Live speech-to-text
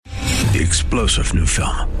The explosive new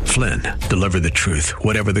film, Flynn, deliver the truth,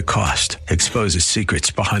 whatever the cost, exposes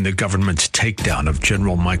secrets behind the government's takedown of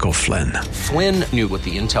General Michael Flynn. Flynn knew what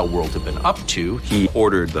the intel world had been up to. He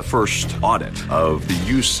ordered the first audit of the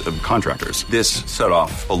use of contractors. This set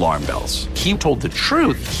off alarm bells. He told the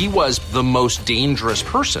truth. He was the most dangerous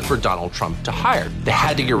person for Donald Trump to hire. They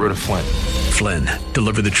had to get rid of Flynn. Flynn,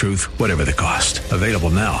 deliver the truth, whatever the cost. Available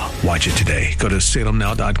now. Watch it today. Go to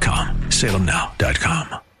salemnow.com.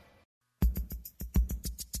 salemnow.com.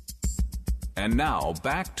 And now,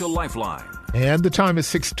 back to Lifeline. And the time is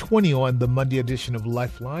 6:20 on the Monday edition of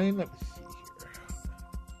Lifeline. Let me see here.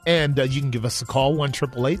 And you can give us a call,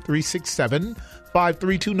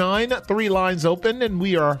 1-888-367-5329. 3 lines open, and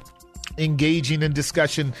we are engaging in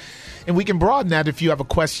discussion. And we can broaden that if you have a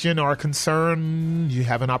question or a concern. You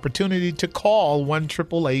have an opportunity to call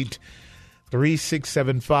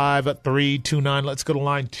 1-888-367-5329. Let's go to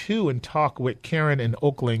line 2 and talk with Karen in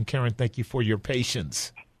Oakland. Karen, thank you for your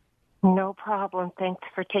patience. No problem. Thanks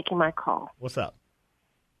for taking my call. What's up?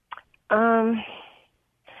 Well,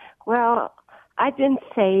 I've been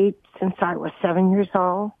saved since I was 7 years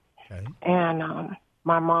old. Okay. And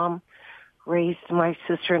my mom raised my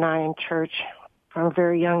sister and I in church from a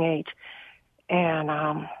very young age. And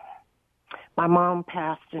my mom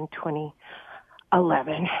passed in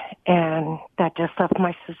 2011, and that just left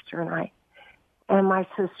my sister and I. And my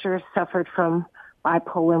sister suffered from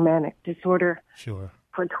bipolar manic disorder. Sure.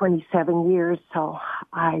 For 27 years, so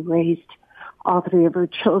I raised all 3 of her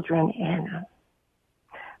children, and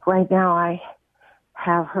right now I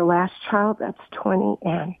have her last child, that's 20,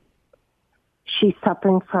 and she's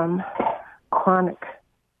suffering from chronic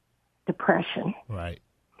depression. Right.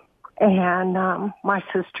 And my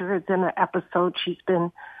sister is in an episode. She's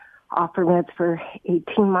been off her meds for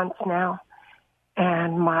 18 months now,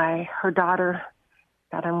 and her daughter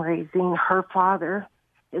that I'm raising, her father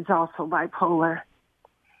is also bipolar.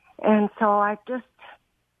 And so I've just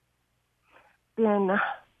been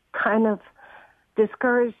kind of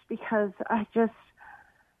discouraged because I just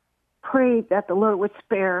prayed that the Lord would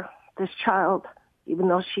spare this child, even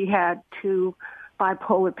though she had 2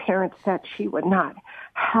 bipolar parents, that she would not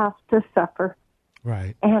have to suffer.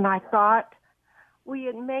 Right. And I thought we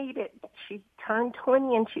had made it. She turned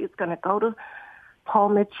 20 and she was going to go to Paul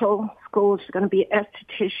Mitchell School. She's going to be an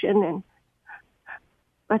esthetician.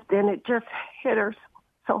 But then it just hit her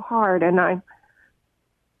so hard, and I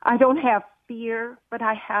don't have fear, but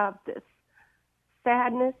I have this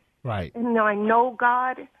sadness. Right. And I know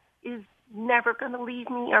God is never going to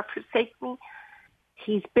leave me or forsake me.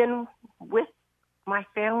 He's been with my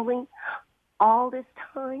family all this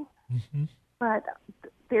time. Mm-hmm. But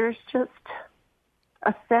there's just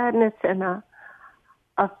a sadness and a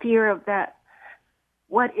fear of that.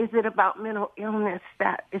 What is it about mental illness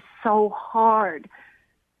that is so hard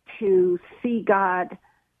to see God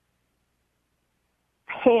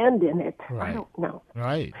hand in it? Right. I don't know.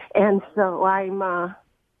 Right. And so I'm, my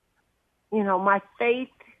faith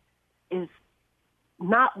is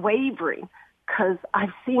not wavering because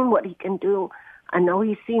I've seen what he can do. I know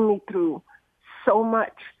he's seen me through so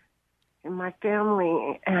much in my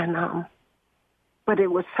family, and but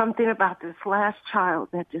it was something about this last child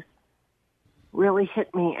that just really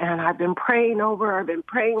hit me, and I've been praying over her, I've been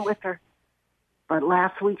praying with her, but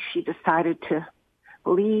last week she decided to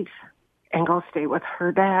leave and go stay with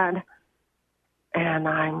her dad, and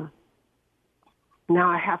now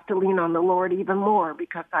I have to lean on the Lord even more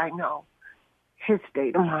because I know his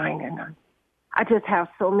state of mind, and I just have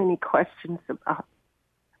so many questions about,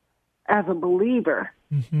 as a believer,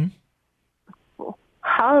 Mm-hmm.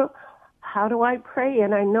 how do I pray?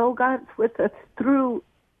 And I know God's with us through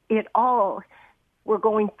it all. We're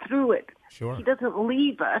going through it. Sure. He doesn't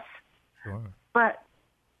leave us. Sure. But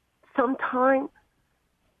sometimes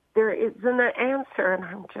there isn't an answer, and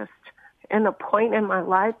I'm just in a point in my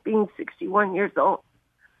life, being 61 years old,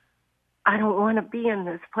 I don't want to be in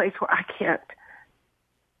this place where I can't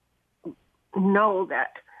know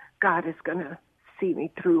that God is going to see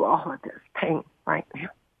me through all of this pain right now.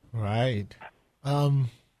 Right.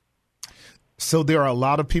 So there are a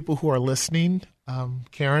lot of people who are listening,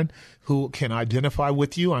 Karen, who can identify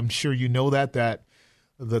with you. I'm sure you know that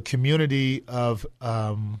the community of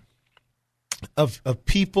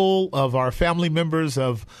people, of our family members,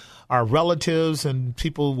 of our relatives and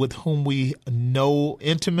people with whom we know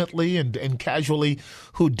intimately and casually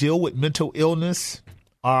who deal with mental illness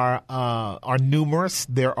are numerous.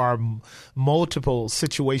 There are multiple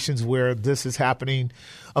situations where this is happening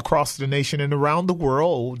across the nation and around the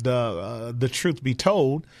world, the truth be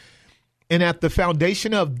told. And at the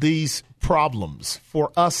foundation of these problems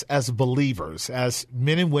for us as believers, as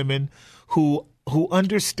men and women who who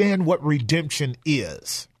understand what redemption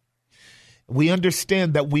is. We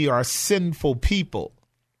understand that we are sinful people,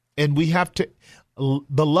 and we have to,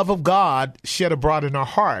 the love of God shed abroad in our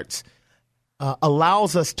hearts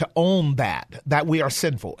allows us to own that we are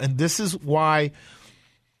sinful. And this is why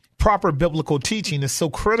proper biblical teaching is so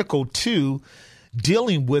critical to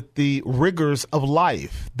dealing with the rigors of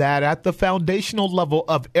life, that at the foundational level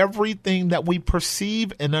of everything that we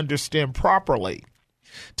perceive and understand properly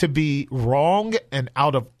to be wrong and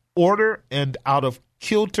out of order and out of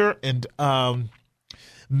kilter and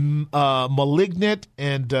malignant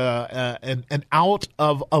and out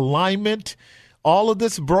of alignment, all of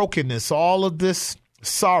this brokenness, all of this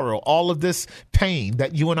sorrow, all of this pain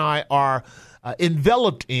that you and I are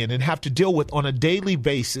enveloped in and have to deal with on a daily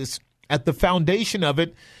basis, at the foundation of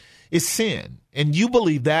it is sin. And you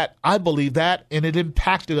believe that, I believe that, and it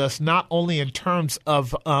impacted us not only in terms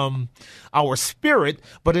of our spirit,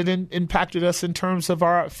 but it impacted us in terms of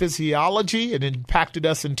our physiology. It impacted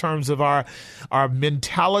us in terms of our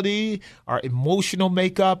mentality, our emotional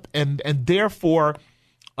makeup, and therefore,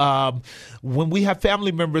 when we have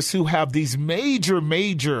family members who have these major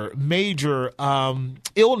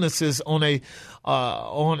illnesses on a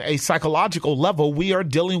psychological level, we are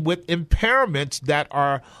dealing with impairments that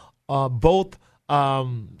are both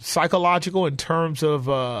psychological in terms of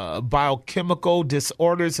biochemical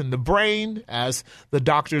disorders in the brain, as the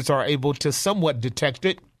doctors are able to somewhat detect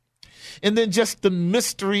it. And then just the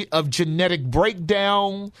mystery of genetic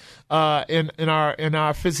breakdown in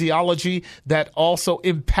our physiology that also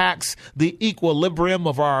impacts the equilibrium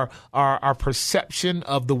of our perception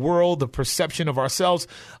of the world, the perception of ourselves,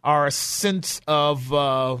 our sense of,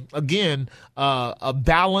 a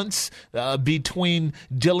balance between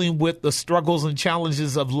dealing with the struggles and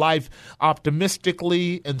challenges of life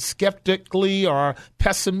optimistically and skeptically or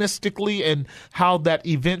pessimistically, and how that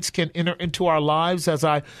events can enter into our lives. As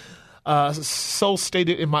I so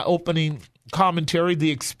stated in my opening commentary, the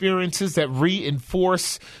experiences that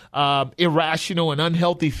reinforce irrational and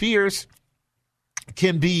unhealthy fears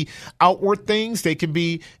can be outward things. They can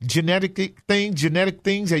be genetic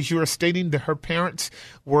things, as you are stating that her parents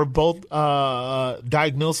were both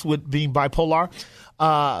diagnosed with being bipolar.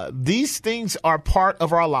 These things are part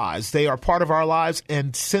of our lives. They are part of our lives.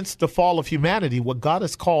 And since the fall of humanity, what God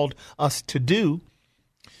has called us to do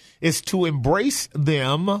is to embrace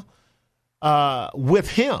them with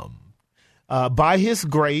him by his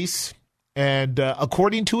grace and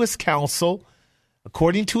according to his counsel,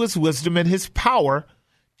 according to his wisdom and his power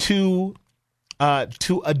to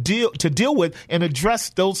deal with and address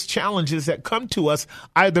those challenges that come to us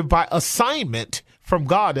either by assignment from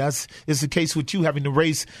God, as is the case with you having to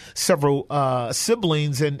raise several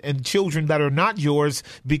siblings and children that are not yours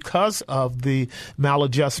because of the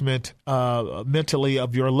maladjustment mentally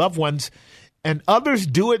of your loved ones. And others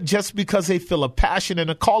do it just because they feel a passion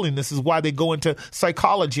and a calling. This is why they go into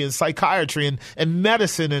psychology and psychiatry and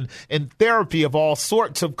medicine and therapy of all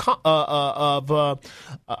sorts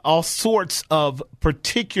of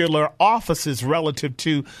particular offices relative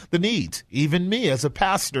to the needs. Even me as a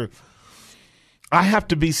pastor, I have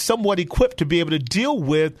to be somewhat equipped to be able to deal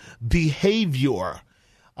with behavior.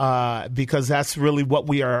 Because that's really what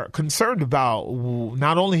we are concerned about,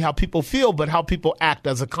 not only how people feel, but how people act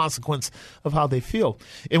as a consequence of how they feel.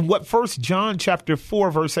 And what 1 John chapter 4,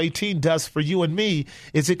 verse 18 does for you and me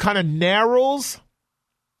is it kind of narrows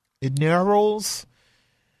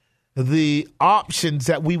the options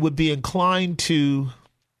that we would be inclined to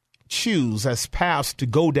choose as paths to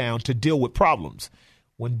go down to deal with problems.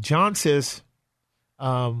 When John says,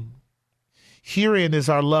 herein is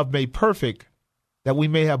our love made perfect, that we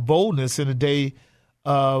may have boldness in the day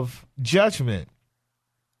of judgment.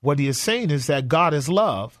 What he is saying is that God is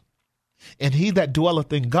love, and he that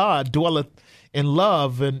dwelleth in God dwelleth in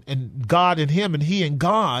love, and God in him and he in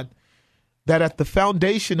God, that at the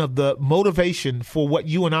foundation of the motivation for what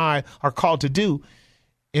you and I are called to do,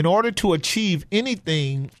 in order to achieve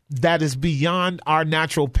anything that is beyond our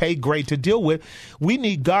natural pay grade to deal with, we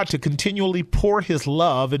need God to continually pour his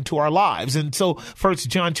love into our lives. And so 1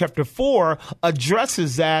 John chapter 4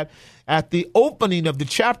 addresses that at the opening of the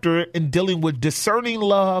chapter in dealing with discerning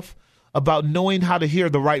love, about knowing how to hear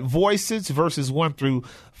the right voices, verses 1 through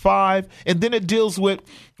 5. And then it deals with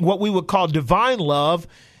what we would call divine love,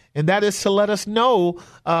 and that is to let us know,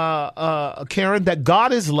 Karen, that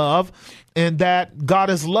God is love, and that God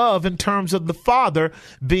is love in terms of the Father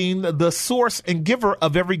being the source and giver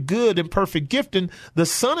of every good and perfect gift, and the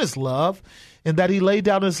Son is love, and that he laid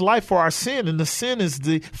down his life for our sin, and the sin is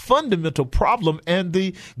the fundamental problem and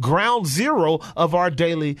the ground zero of our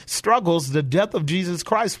daily struggles. The death of Jesus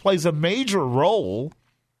Christ plays a major role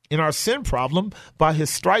in our sin problem. By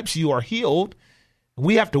his stripes you are healed.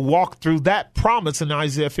 We have to walk through that promise in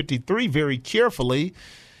Isaiah 53 very carefully.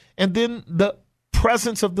 And then the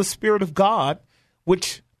presence of the Spirit of God,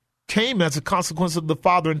 which came as a consequence of the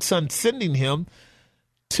Father and Son sending him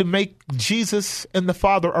to make Jesus and the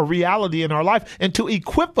Father a reality in our life and to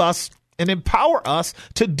equip us and empower us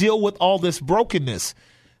to deal with all this brokenness.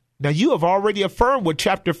 Now, you have already affirmed what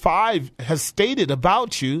chapter 5 has stated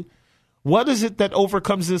about you. What is it that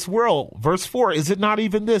overcomes this world? Verse 4, is it not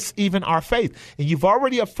even this, even our faith? And you've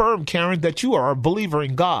already affirmed, Karen, that you are a believer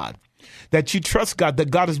in God, that you trust God,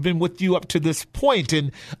 that God has been with you up to this point.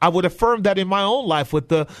 And I would affirm that in my own life with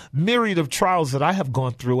the myriad of trials that I have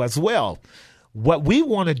gone through as well. What we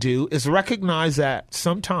want to do is recognize that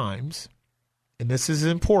sometimes, and this is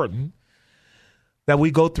important, that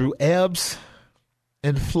we go through ebbs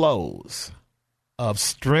and flows of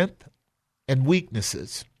strength and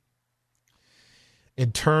weaknesses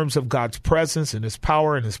in terms of God's presence and his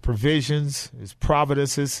power and his provisions, his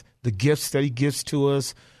providences, the gifts that he gives to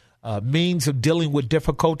us, means of dealing with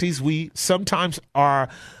difficulties. We sometimes are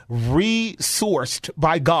resourced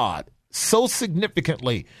by God so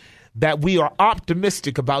significantly that we are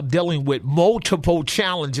optimistic about dealing with multiple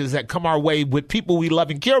challenges that come our way with people we love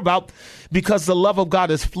and care about, because the love of God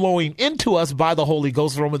is flowing into us by the Holy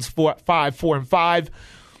Ghost, Romans 4:5,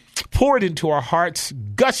 poured into our hearts,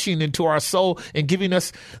 gushing into our soul, and giving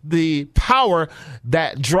us the power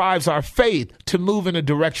that drives our faith to move in a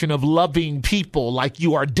direction of loving people like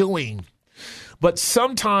you are doing. But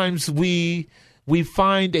sometimes we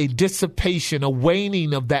find a dissipation, a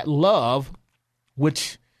waning of that love,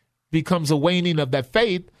 which becomes a waning of that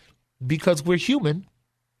faith, because we're human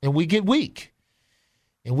and we get weak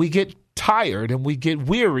and we get tired and we get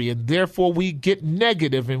weary, and therefore we get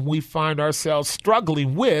negative, and we find ourselves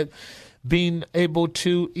struggling with being able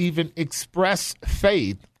to even express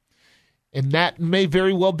faith. And that may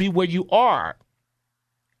very well be where you are.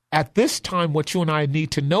 At this time, what you and I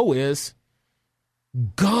need to know is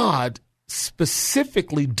God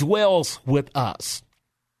specifically dwells with us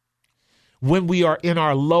when we are in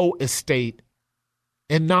our low estate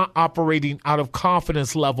and not operating out of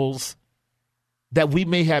confidence levels that we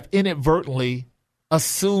may have inadvertently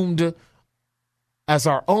assumed as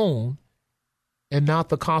our own, and not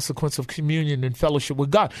the consequence of communion and fellowship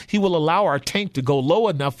with God. He will allow our tank to go low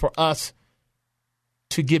enough for us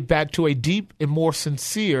to get back to a deep and more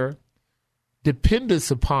sincere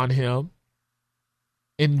dependence upon him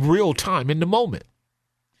in real time, in the moment.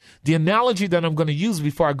 The analogy that I'm going to use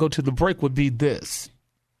before I go to the break would be this.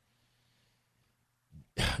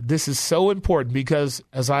 This is so important because,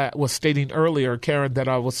 as I was stating earlier, Karen, that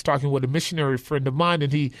I was talking with a missionary friend of mine,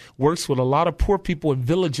 and he works with a lot of poor people in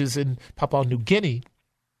villages in Papua New Guinea.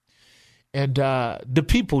 And the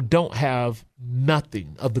people don't have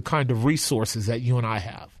nothing of the kind of resources that you and I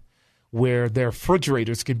have, where their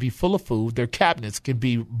refrigerators can be full of food, their cabinets can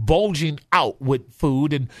be bulging out with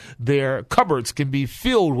food, and their cupboards can be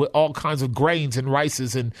filled with all kinds of grains and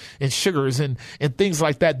rices and sugars and things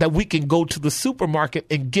like that, that we can go to the supermarket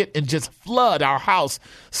and get and just flood our house,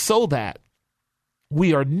 so that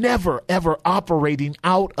we are never, ever operating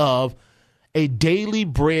out of a daily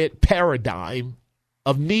bread paradigm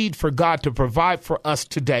of need for God to provide for us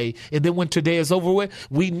today. And then when today is over with,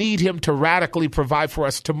 we need him to radically provide for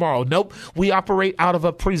us tomorrow. Nope. We operate out of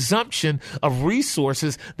a presumption of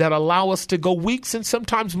resources that allow us to go weeks and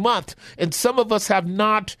sometimes months. And some of us have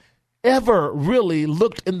not ever really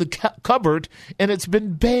looked in the cupboard, and it's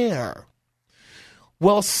been bare.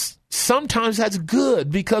 Well, sometimes that's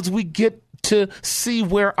good, because we get to see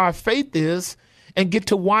where our faith is and get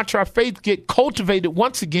to watch our faith get cultivated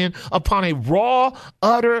once again upon a raw,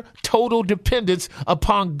 utter, total dependence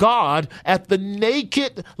upon God at the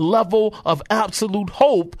naked level of absolute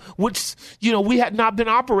hope, which, we had not been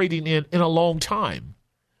operating in a long time.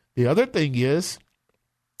 The other thing is,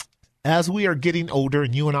 as we are getting older,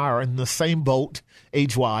 and you and I are in the same boat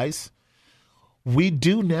age-wise, we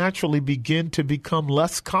do naturally begin to become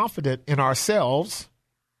less confident in ourselves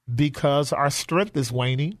because our strength is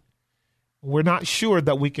waning. We're not sure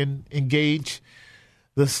that we can engage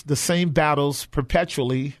the same battles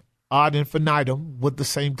perpetually, ad infinitum, with the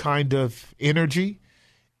same kind of energy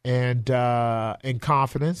and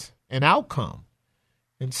confidence and outcome.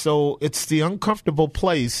 And so it's the uncomfortable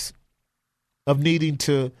place of needing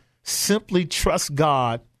to simply trust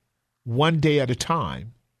God one day at a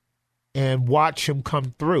time and watch him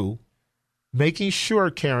come through, making sure,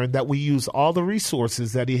 Karen, that we use all the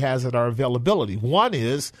resources that he has at our availability. One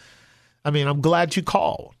is, I'm glad you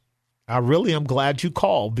called. I really am glad you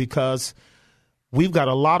called, because we've got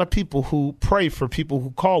a lot of people who pray for people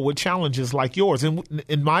who call with challenges like yours. And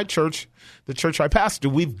in my church, the church I pastor,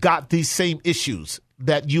 we've got these same issues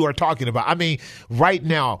that you are talking about. I mean, right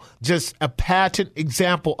now, just a patent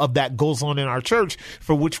example of that goes on in our church,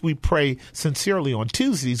 for which we pray sincerely on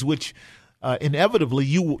Tuesdays, which inevitably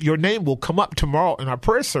your name will come up tomorrow in our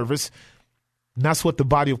prayer service. And that's what the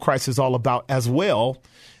body of Christ is all about as well.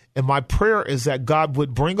 And my prayer is that God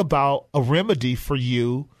would bring about a remedy for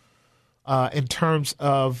you in terms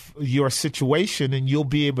of your situation, and you'll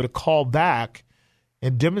be able to call back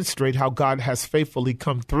and demonstrate how God has faithfully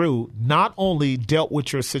come through, not only dealt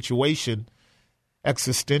with your situation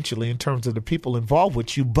existentially in terms of the people involved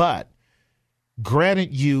with you, but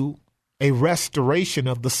granted you a restoration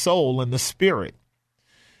of the soul and the spirit,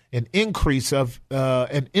 an increase of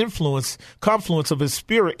an confluence of his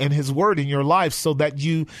spirit and his word in your life, so that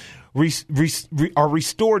you are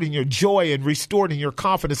restored in your joy and restored in your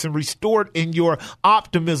confidence and restored in your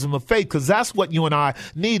optimism of faith, because that's what you and I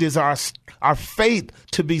need, is our faith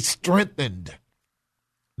to be strengthened. And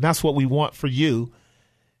that's what we want for you,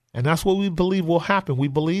 and that's what we believe will happen. We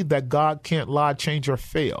believe that God can't lie, change, or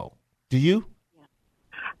fail. Do you?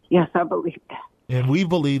 Yes, I believe that. And we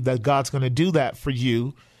believe that God's going to do that for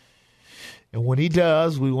you. And when he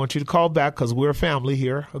does, we want you to call back, because we're a family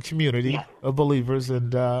here, a community of believers,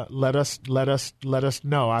 and let us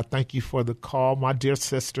know. I thank you for the call, my dear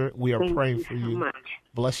sister. We are praying for you. So much.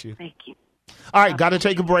 Bless you. Thank you. All right, got to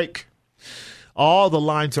take a break. All the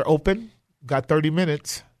lines are open. Got 30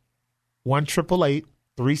 minutes.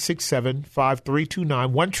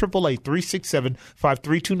 1-888-367-5329.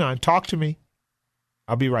 1-888-367-5329. Talk to me.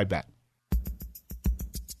 I'll be right back.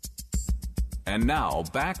 And now,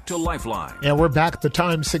 back to Lifeline. And we're back at the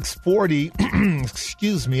time, 6:40,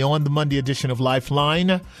 excuse me, on the Monday edition of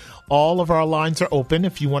Lifeline. All of our lines are open.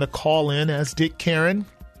 If you want to call in, as did Karen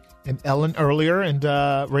and Ellen earlier, and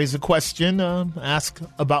raise a question, ask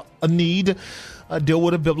about a need, deal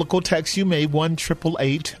with a biblical text you made,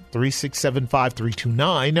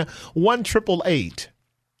 1-888-367-5329,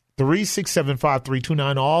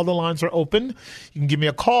 1-888-367-5329. All the lines are open. You can give me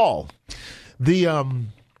a call.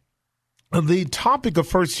 The topic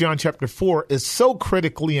of 1 John chapter 4 is so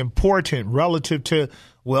critically important relative to,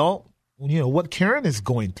 what Karen is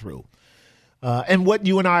going through and what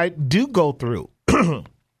you and I do go through.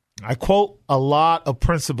 I quote a lot of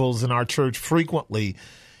principles in our church frequently,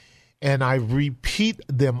 and I repeat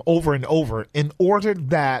them over and over in order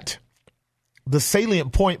that the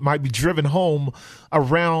salient point might be driven home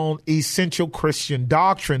around essential Christian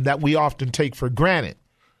doctrine that we often take for granted.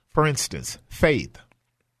 For instance, faith.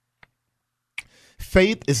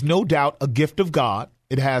 Faith is no doubt a gift of God.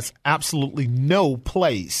 It has absolutely no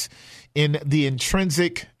place in the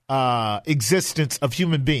intrinsic existence of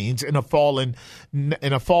human beings in a fallen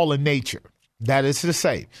nature. That is to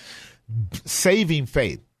say, saving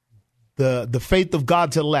faith, the faith of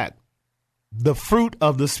God's elect, the fruit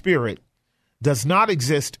of the Spirit, does not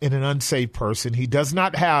exist in an unsaved person. He does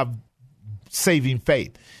not have saving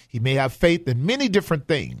faith. He may have faith in many different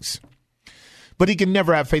things, but he can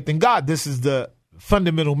never have faith in God. This is the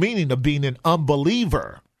fundamental meaning of being an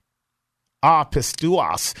unbeliever.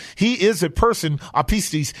 Apistuos. He is a person,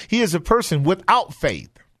 apistes, he is a person without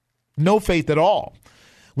faith. No faith at all.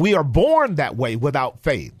 We are born that way, without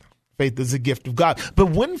faith. Faith is a gift of God.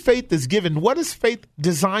 But when faith is given, what is faith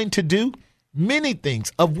designed to do? Many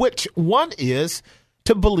things, of which one is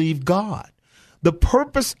to believe God. The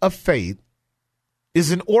purpose of faith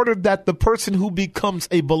is in order that the person who becomes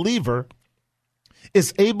a believer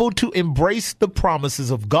is able to embrace the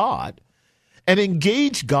promises of God and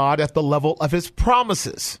engage God at the level of his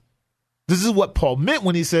promises. This is what Paul meant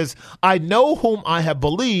when he says, I know whom I have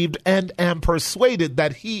believed and am persuaded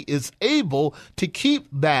that he is able to keep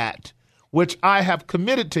that which I have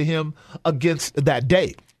committed to him against that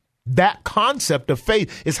day. That concept of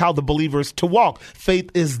faith is how the believer is to walk.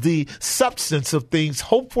 Faith is the substance of things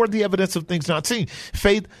hoped for, the evidence of things not seen.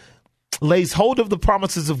 Faith lays hold of the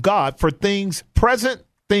promises of God for things present,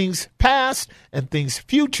 things past, and things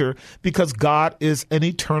future, because God is an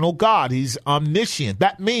eternal God. He's omniscient.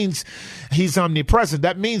 That means he's omnipresent.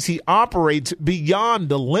 That means he operates beyond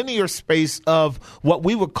the linear space of what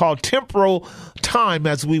we would call temporal time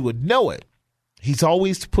as we would know it. He's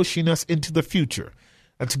always pushing us into the future.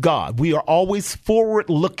 That's God. We are always forward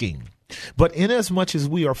looking. But inasmuch as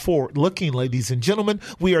we are forward looking, ladies and gentlemen,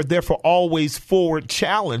 we are therefore always forward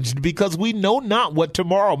challenged, because we know not what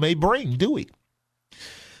tomorrow may bring, do we?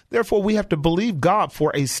 Therefore, we have to believe God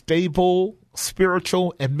for a stable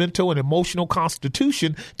spiritual and mental and emotional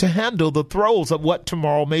constitution to handle the throes of what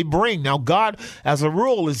tomorrow may bring. Now, God, as a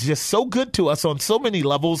rule, is just so good to us on so many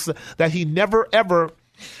levels that he never, ever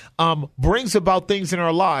brings about things in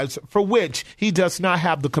our lives for which he does not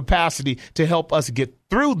have the capacity to help us get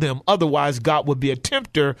through them. Otherwise, God would be a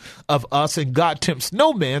tempter of us, and God tempts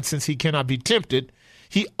no man since he cannot be tempted.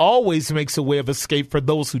 He always makes a way of escape for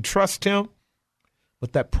those who trust him.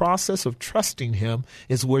 But that process of trusting him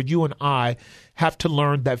is where you and I have to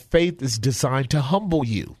learn that faith is designed to humble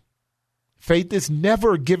you. Faith is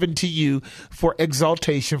never given to you for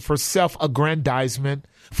exaltation, for self-aggrandizement,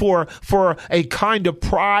 for a kind of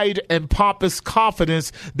pride and pompous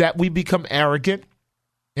confidence that we become arrogant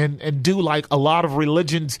and do like a lot of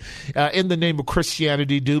religions in the name of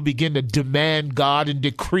Christianity do, begin to demand God and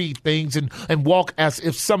decree things and walk as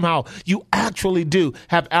if somehow you actually do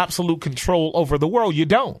have absolute control over the world. You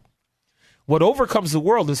don't. What overcomes the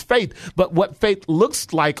world is faith. But what faith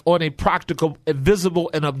looks like on a practical, visible,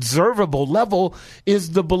 and observable level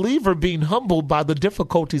is the believer being humbled by the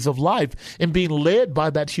difficulties of life and being led by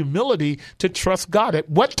that humility to trust God. At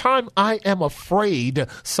what time I am afraid,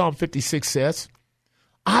 Psalm 56 says,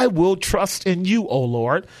 I will trust in you, O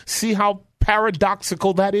Lord. See how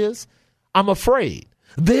paradoxical that is? I'm afraid.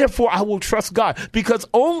 Therefore, I will trust God, because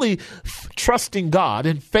only trusting God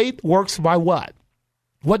and faith works by what?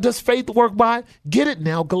 What does faith work by? Get it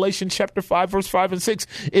now. Galatians chapter 5, verse 5 and 6.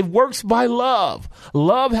 It works by love.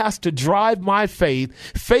 Love has to drive my faith.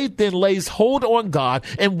 Faith then lays hold on God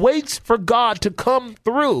and waits for God to come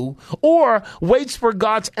through, or waits for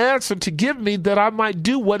God's answer to give me that I might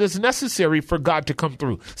do what is necessary for God to come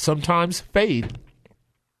through. Sometimes faith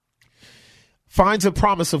finds a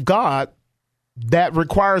promise of God that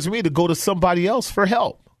requires me to go to somebody else for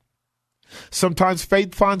help. Sometimes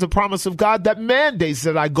faith finds a promise of God that mandates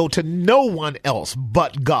that I go to no one else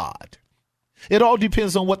but God. It all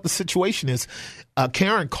depends on what the situation is.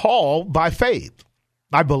 Karen called by faith,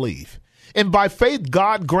 I believe. And by faith,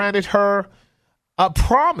 God granted her a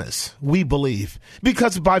promise, we believe.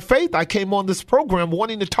 Because by faith, I came on this program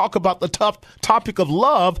wanting to talk about the tough topic of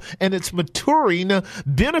love and its maturing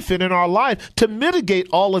benefit in our life to mitigate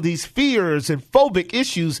all of these fears and phobic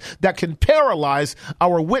issues that can paralyze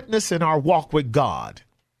our witness and our walk with God.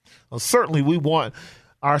 Well, certainly we want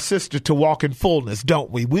our sister to walk in fullness,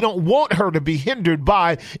 don't we? We don't want her to be hindered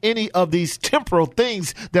by any of these temporal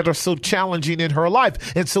things that are so challenging in her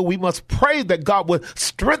life. And so we must pray that God would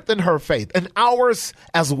strengthen her faith and ours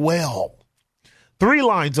as well. 3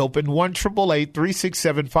 lines open,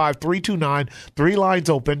 1-888-367-5329. 3 lines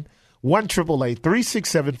open,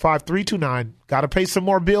 1-888-367-5329. Got to pay some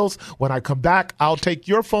more bills. When I come back, I'll take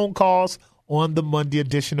your phone calls on the Monday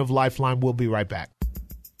edition of Lifeline. We'll be right back.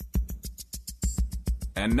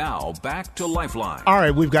 And now back to Lifeline. All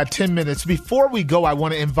right, we've got 10 minutes. Before we go, I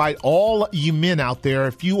want to invite all you men out there,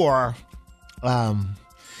 if you are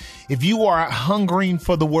hungering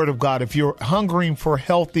for the Word of God, if you're hungering for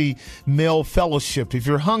healthy male fellowship, if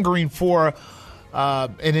you're hungering for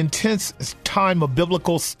an intense time of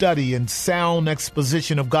biblical study and sound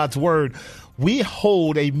exposition of God's Word, we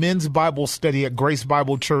hold a men's Bible study at Grace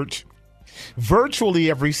Bible Church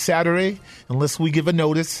virtually every Saturday, unless we give a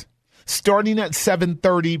notice, starting at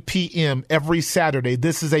 7:30 p.m. every Saturday.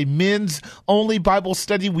 This is a men's only Bible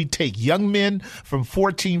study. We take young men from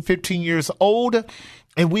 14, 15 years old,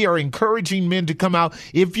 and we are encouraging men to come out.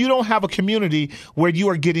 If you don't have a community where you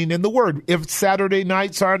are getting in the Word, if Saturday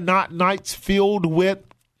nights are not nights filled with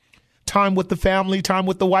time with the family, time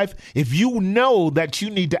with the wife, if you know that you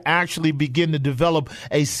need to actually begin to develop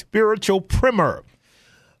a spiritual primer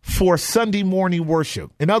for Sunday morning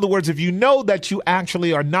worship. In other words, if you know that you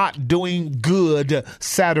actually are not doing good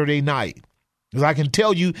Saturday night, because I can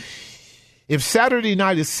tell you, if Saturday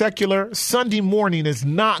night is secular, Sunday morning is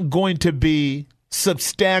not going to be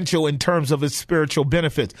substantial in terms of its spiritual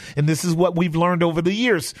benefits. And this is what we've learned over the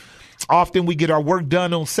years. Often we get our work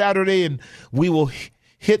done on Saturday and we will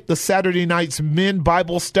hit the Saturday night's men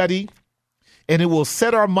Bible study, and it will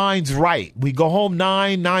set our minds right. We go home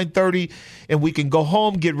 9:30, and we can go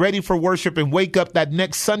home, get ready for worship, and wake up that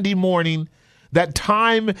next Sunday morning. That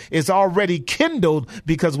time is already kindled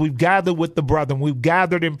because we've gathered with the brethren. We've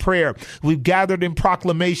gathered in prayer. We've gathered in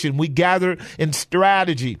proclamation. We gathered in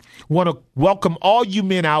strategy. Want to welcome all you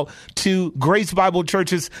men out to Grace Bible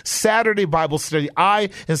Church's Saturday Bible study.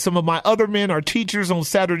 I and some of my other men are teachers on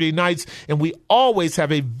Saturday nights, and we always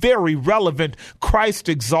have a very relevant,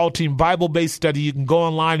 Christ-exalting, Bible-based study. You can go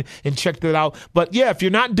online and check that out. But yeah, if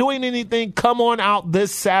you're not doing anything, come on out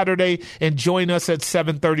this Saturday and join us at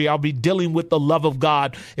 7:30. I'll be dealing with the love of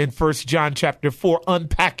God in 1 John chapter 4,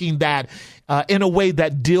 unpacking that in a way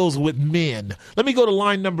that deals with men. Let me go to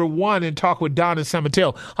line number 1 and talk with Don in San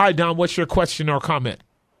Mateo. Hi, Don. What's your question or comment?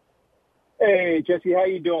 Hey, Jesse, how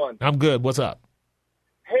you doing? I'm good. What's up?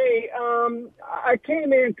 Hey, I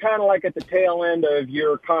came in kind of like at the tail end of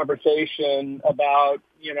your conversation about,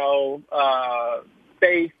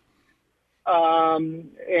 faith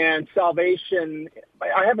and salvation.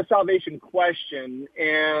 I have a salvation question,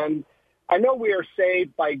 and I know we are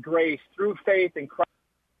saved by grace through faith in Christ.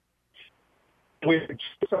 We're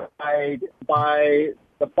justified by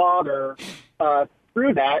the Father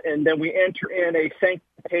through that, and then we enter in a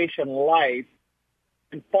sanctification life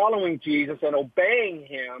and following Jesus and obeying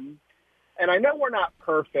him. And I know we're not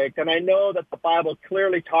perfect, and I know that the Bible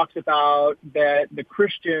clearly talks about that the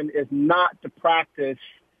Christian is not to practice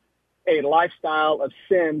a lifestyle of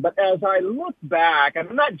sin. But as I look back, and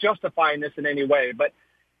I'm not justifying this in any way, but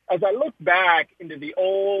as I look back into the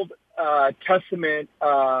Old Testament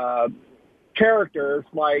characters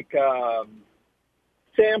like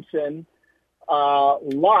Samson,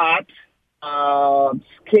 Lot,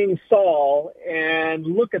 King Saul, and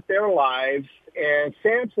look at their lives, and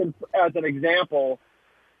Samson as an example,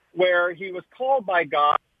 where he was called by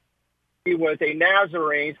God. He was a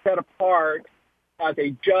Nazarene, set apart as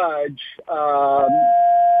a judge, but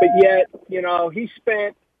yet, he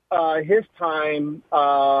spent his time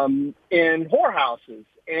in whorehouses.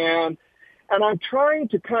 And I'm trying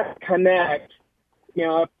to kind of connect,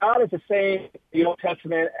 if God is the same in the Old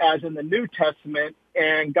Testament as in the New Testament,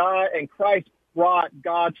 and God and Christ brought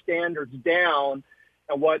God's standards down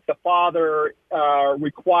and what the Father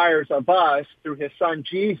requires of us through his son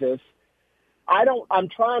Jesus, I'm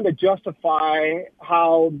trying to justify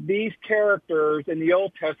how these characters in the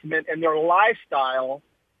Old Testament and their lifestyle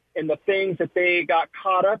and the things that they got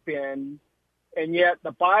caught up in, and yet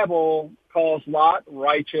the Bible calls Lot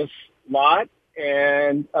righteous Lot.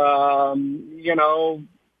 And,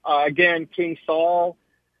 again, King Saul,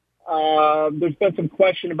 there's been some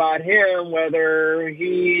question about him, whether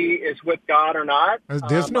he is with God or not.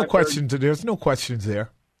 There's no questions there.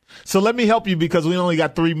 So let me help you, because we only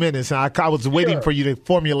got 3 minutes. And I was waiting for you to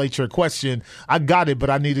formulate your question. I got it, but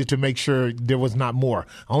I needed to make sure there was not more.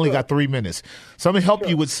 I only got 3 minutes. So let me help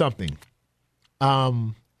you with something.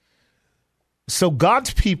 So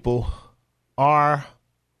God's people are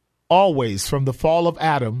always, from the fall of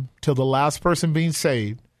Adam till the last person being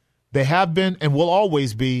saved, they have been and will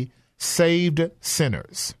always be saved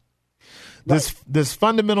sinners. Right. This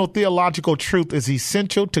fundamental theological truth is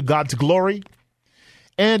essential to God's glory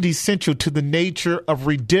and essential to the nature of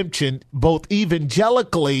redemption, both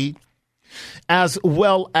evangelically as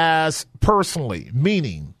well as personally,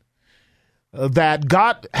 meaning that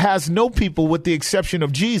God has no people, with the exception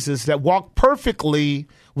of Jesus, that walk perfectly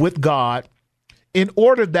with God in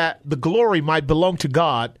order that the glory might belong to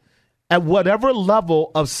God at whatever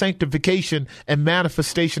level of sanctification and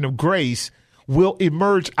manifestation of grace will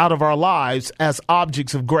emerge out of our lives as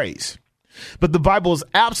objects of grace. But the Bible is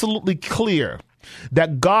absolutely clear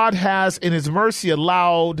that God has, in his mercy,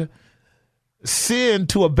 allowed sin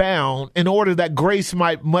to abound in order that grace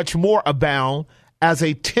might much more abound, as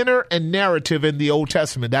a tenor and narrative in the Old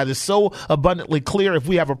Testament. That is so abundantly clear if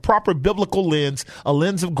we have a proper biblical lens, a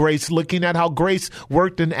lens of grace, looking at how grace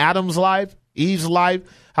worked in Adam's life, Eve's life,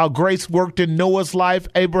 how grace worked in Noah's life,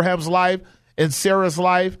 Abraham's life, and Sarah's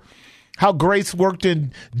life, how grace worked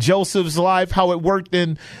in Joseph's life, how it worked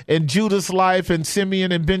in Judah's life, and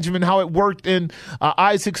Simeon and Benjamin, how it worked in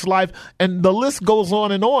Isaac's life. And the list goes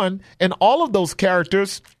on. And all of those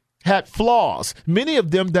characters had flaws, many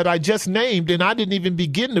of them that I just named, and I didn't even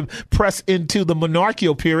begin to press into the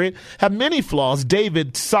monarchical period, have many flaws,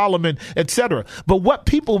 David, Solomon, etc. But what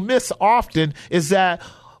people miss often is that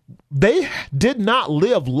they did not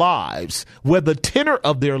live lives where the tenor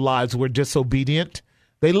of their lives were disobedient.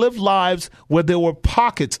 They lived lives where there were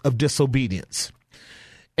pockets of disobedience.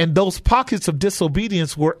 And those pockets of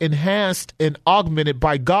disobedience were enhanced and augmented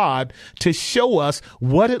by God to show us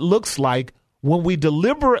what it looks like when we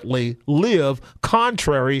deliberately live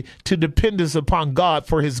contrary to dependence upon God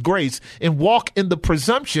for his grace and walk in the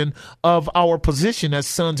presumption of our position as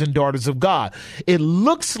sons and daughters of God. It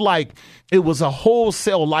looks like it was a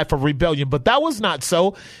wholesale life of rebellion, but that was not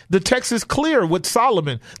so. The text is clear with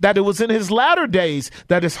Solomon that it was in his latter days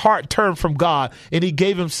that his heart turned from God, and he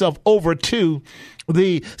gave himself over to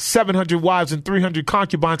the 700 wives and 300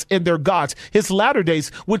 concubines and their gods, his latter days,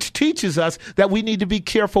 which teaches us that we need to be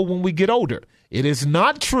careful when we get older. It is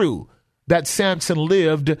not true that Samson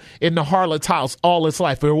lived in the harlot's house all his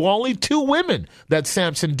life. There were only 2 women that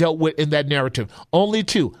Samson dealt with in that narrative. Only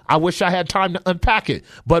 2. I wish I had time to unpack it.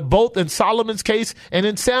 But both in Solomon's case and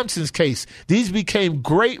in Samson's case, these became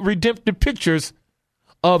great redemptive pictures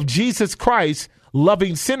of Jesus Christ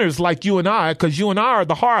loving sinners like you and I, because you and I are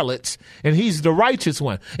the harlots, and he's the righteous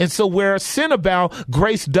one. And so where sin abound,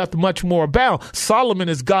 grace doth much more abound. Solomon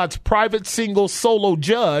is God's private, single, solo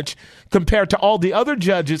judge compared to all the other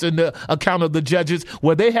judges in the account of the judges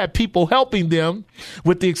where they had people helping them,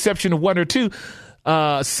 with the exception of 1 or 2.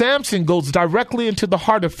 Samson goes directly into the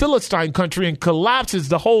heart of Philistine country and collapses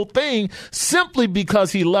the whole thing simply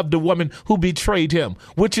because he loved a woman who betrayed him,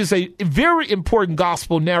 which is a very important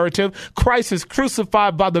gospel narrative. Christ is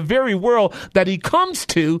crucified by the very world that he comes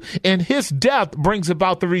to, and his death brings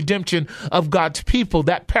about the redemption of God's people.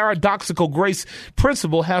 That paradoxical grace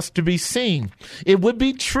principle has to be seen. It would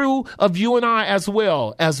be true of you and I as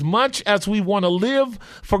well. As much as we want to live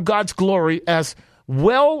for God's glory as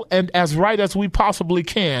well and as right as we possibly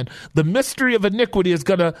can, the mystery of iniquity is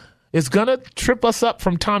gonna trip us up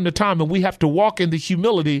from time to time, and we have to walk in the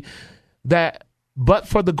humility that, but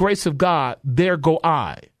for the grace of God, there go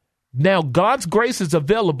I. Now, God's grace is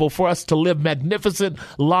available for us to live magnificent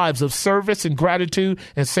lives of service and gratitude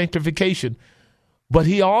and sanctification, but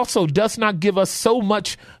he also does not give us so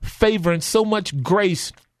much favor and so much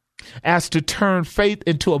grace as to turn faith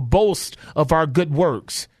into a boast of our good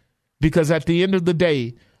works. Because at the end of the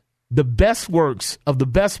day, the best works of the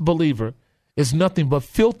best believer is nothing but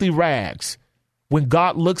filthy rags when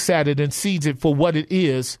God looks at it and sees it for what it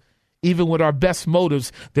is. Even with our best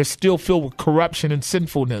motives, they're still filled with corruption and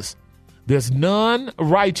sinfulness. There's none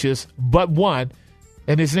righteous but one,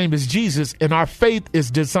 and his name is Jesus, and our faith is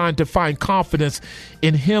designed to find confidence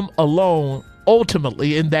in him alone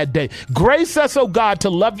ultimately in that day. Grace us, O God,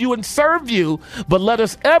 to love you and serve you, but let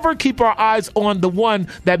us ever keep our eyes on the one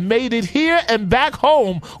that made it here and back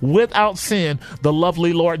home without sin, the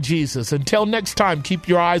lovely Lord Jesus. Until next time, keep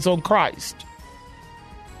your eyes on Christ.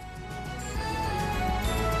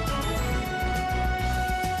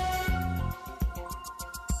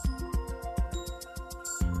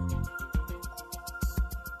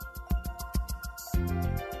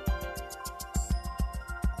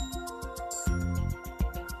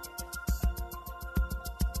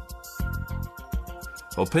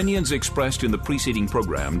 Opinions expressed in the preceding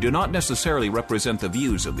program do not necessarily represent the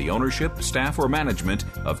views of the ownership, staff, or management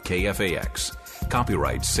of KFAX.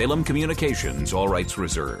 Copyright Salem Communications, all rights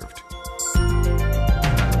reserved.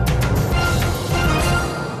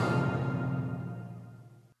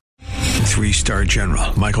 Three-star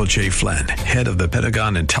General Michael J. Flynn, head of the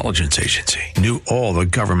Pentagon Intelligence Agency, knew all the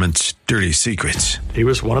government's dirty secrets. He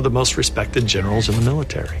was one of the most respected generals in the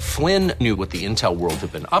military. Flynn knew what the intel world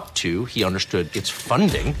had been up to. He understood its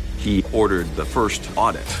funding. He ordered the first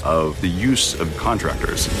audit of the use of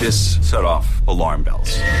contractors. This set off alarm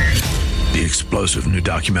bells. The explosive new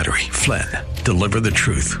documentary, Flynn, Deliver the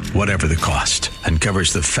Truth, Whatever the Cost,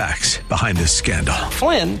 uncovers the facts behind this scandal.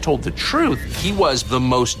 Flynn told the truth. He was the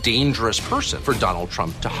most dangerous person for Donald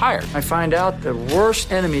Trump to hire. I find out the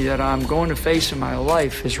worst enemy that I'm going to face in my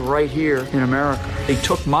life is right here in America. They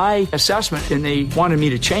took my assessment and they wanted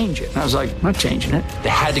me to change it. And I was like, I'm not changing it. They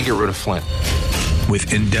had to get rid of Flynn.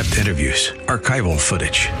 With in-depth interviews, archival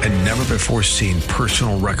footage, and never-before-seen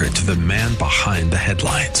personal records of the man behind the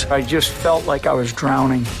headlines. I just felt like I was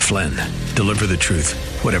drowning. Flynn, Deliver the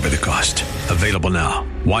Truth, Whatever the Cost. Available now.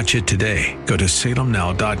 Watch it today. Go to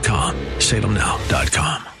salemnow.com.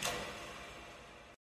 salemnow.com.